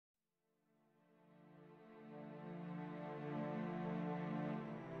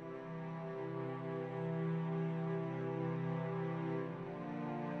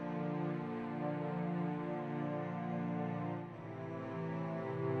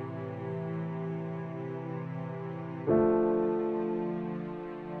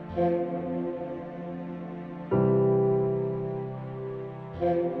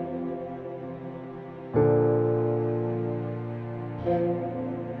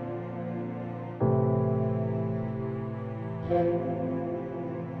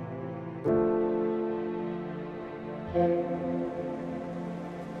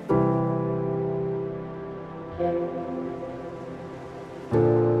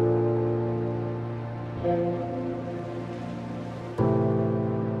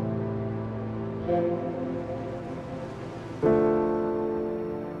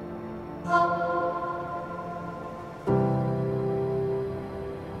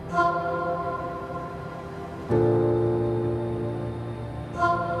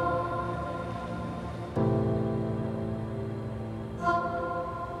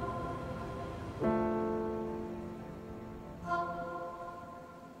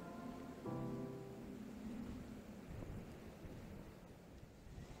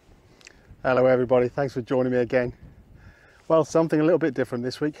Hello everybody, thanks for joining me again. Well, something a little bit different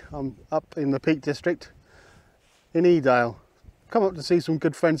this week. I'm up in the Peak District in Edale. Come up to see some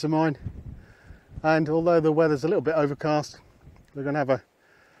good friends of mine, and although the weather's a little bit overcast, we're going to have a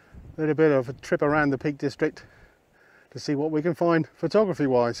little bit of a trip around the Peak District to see what we can find photography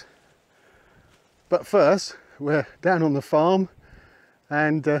wise. But first, we're down on the farm,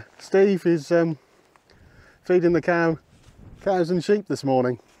 and Steve is feeding the cows and sheep this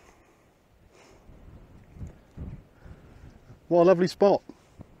morning. What a lovely spot.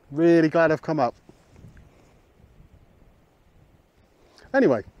 Really glad I've come up.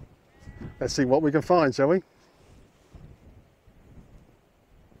 Anyway, let's see what we can find, shall we?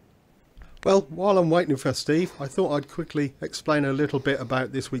 Well, while I'm waiting for Steve, I thought I'd quickly explain a little bit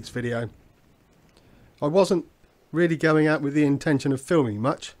about this week's video. I wasn't really going out with the intention of filming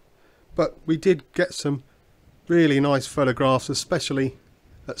much, but we did get some really nice photographs, especially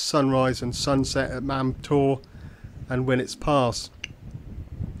at sunrise and sunset at Mam Tor and when it's past.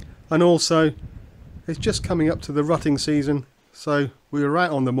 And also, it's just coming up to the rutting season, so we were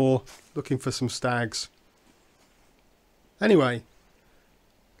out on the moor looking for some stags. Anyway,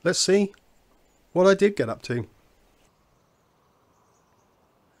 let's see what I did get up to.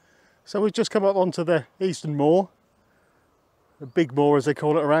 So we've just come up onto the eastern moor, the big moor as they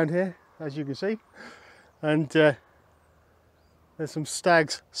call it around here, as you can see, and there's some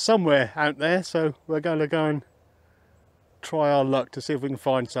stags somewhere out there, so we're going to go and try our luck to see if we can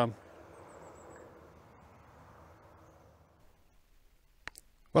find some.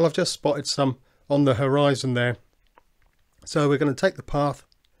 Well, I've just spotted some on the horizon there, so we're going to take the path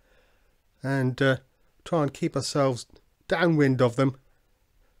and try and keep ourselves downwind of them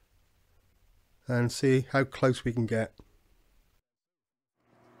and see how close we can get.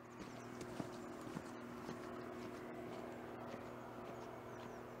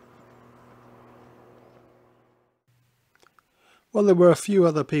 Well, there were a few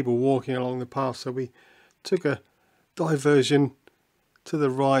other people walking along the path, so we took a diversion to the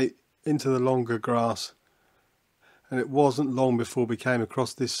right into the longer grass, and it wasn't long before we came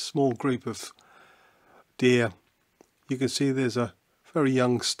across this small group of deer. You can see there's a very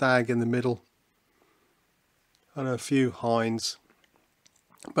young stag in the middle and a few hinds,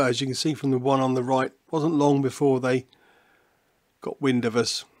 but as you can see from the one on the right, it wasn't long before they got wind of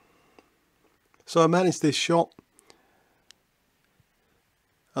us. So I managed this shot,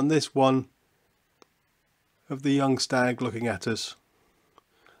 and this one of the young stag looking at us.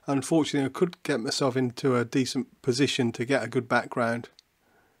 Unfortunately, I could get myself into a decent position to get a good background,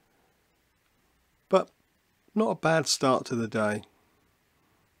 but not a bad start to the day.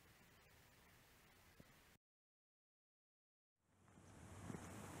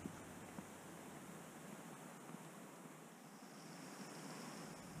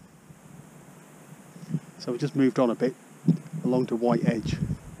 So we just moved on a bit along to White Edge.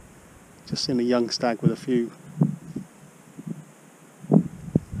 Just seen a young stag with a few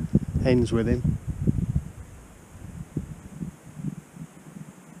hens with him.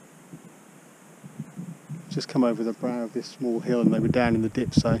 Just come over the brow of this small hill and they were down in the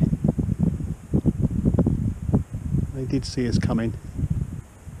dip, so they did see us coming,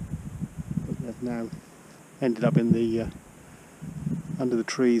 but they've now ended up in the under the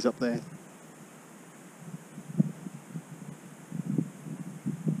trees up there.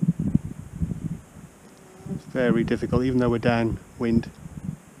 It's very difficult, even though we're downwind,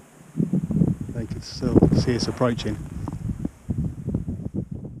 they could still see us approaching.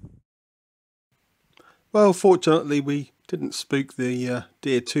 Well, fortunately we didn't spook the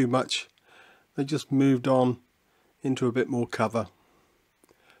deer too much. They just moved on into a bit more cover.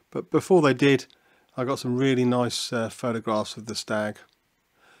 But before they did, I got some really nice photographs of the stag.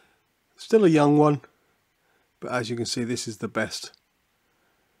 Still a young one, but as you can see, this is the best,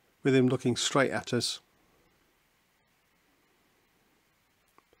 with him looking straight at us.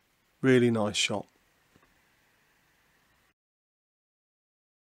 Really nice shot.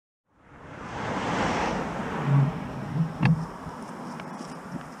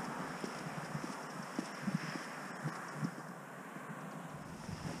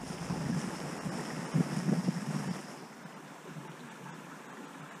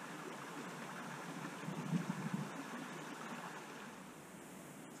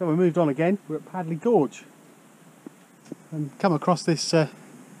 So we moved on again. We're at Padley Gorge and come across this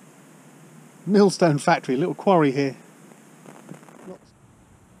millstone factory, little quarry here.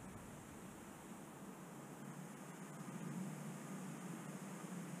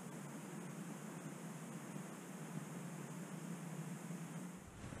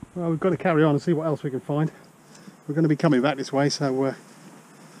 Well, we've got to carry on and see what else we can find. We're going to be coming back this way, so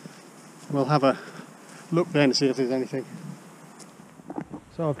we'll have a look then to see if there's anything.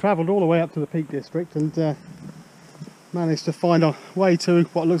 So I've travelled all the way up to the Peak District and managed to find a way to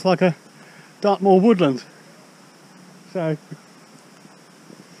what looks like a Dartmoor woodland. So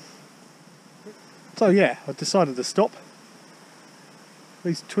yeah, I decided to stop.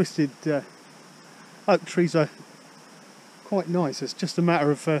 These twisted oak trees are quite nice. It's just a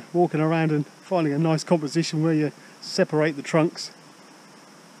matter of walking around and finding a nice composition where you separate the trunks.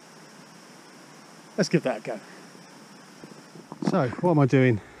 Let's give that a go. So what am I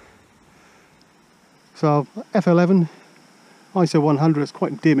doing? So F11 ISO 100, it's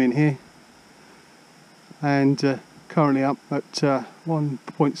quite dim in here, and currently up at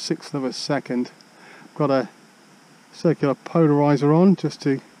 1.6 of a second. Got a circular polariser on just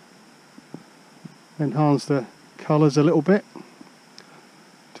to enhance the colours a little bit.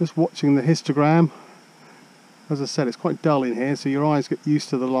 Just watching the histogram. As I said, it's quite dull in here, so your eyes get used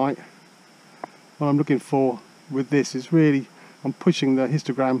to the light. What I'm looking for with this is really, I'm pushing the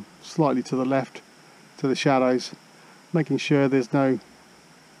histogram slightly to the left, to the shadows, making sure there's no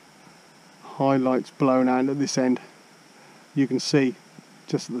highlights blown out at this end. You can see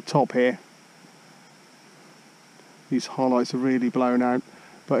just at the top here, these highlights are really blown out,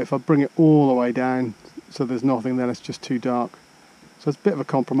 but if I bring it all the way down so there's nothing, then it's just too dark. So it's a bit of a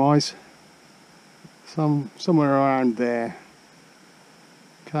compromise, somewhere around there.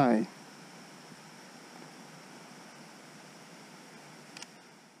 Okay.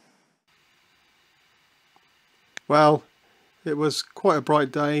 Well, it was quite a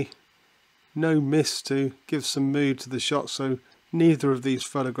bright day, no mist to give some mood to the shot, so neither of these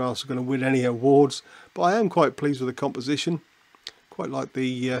photographs are going to win any awards, but I am quite pleased with the composition. Quite like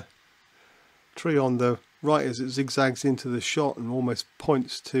the tree on the right as it zigzags into the shot and almost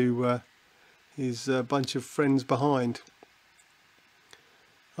points to his bunch of friends behind.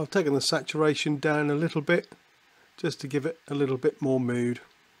 I've taken the saturation down a little bit just to give it a little bit more mood.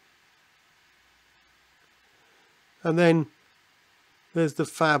 And then there's the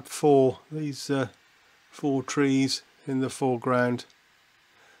Fab Four, these 4 trees in the foreground.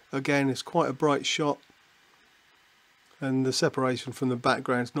 Again, it's quite a bright shot and the separation from the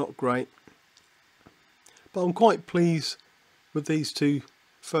background's not great. But I'm quite pleased with these 2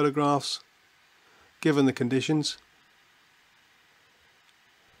 photographs given the conditions.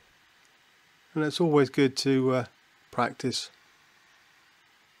 And it's always good to practice.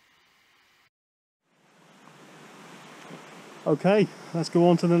 Okay, let's go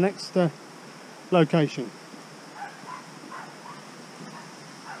on to the next location.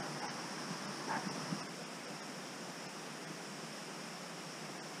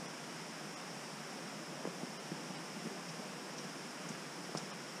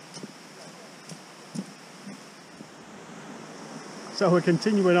 So we're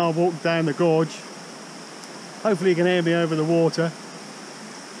continuing our walk down the gorge. Hopefully you can hear me over the water.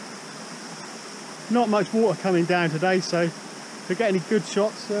 Not much water coming down today, so to get any good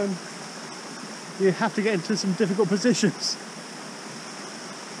shots, you have to get into some difficult positions.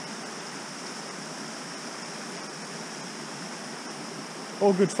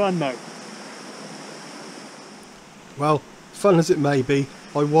 All good fun though. Well, fun as it may be,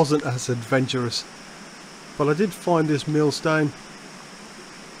 I wasn't as adventurous, but I did find this millstone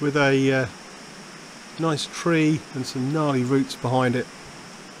with a nice tree and some gnarly roots behind it.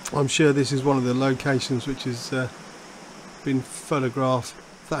 I'm sure this is one of the locations which has been photographed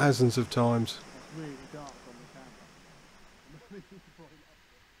thousands of times. It's really dark on the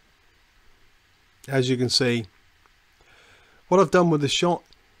camera. As you can see, what I've done with the shot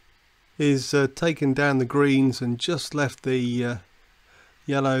is taken down the greens and just left the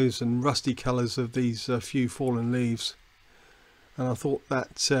yellows and rusty colours of these few fallen leaves, and I thought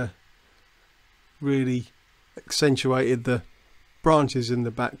that really accentuated the branches in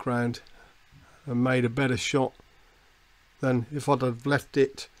the background and made a better shot than if I'd have left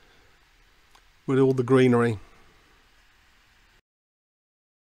it with all the greenery.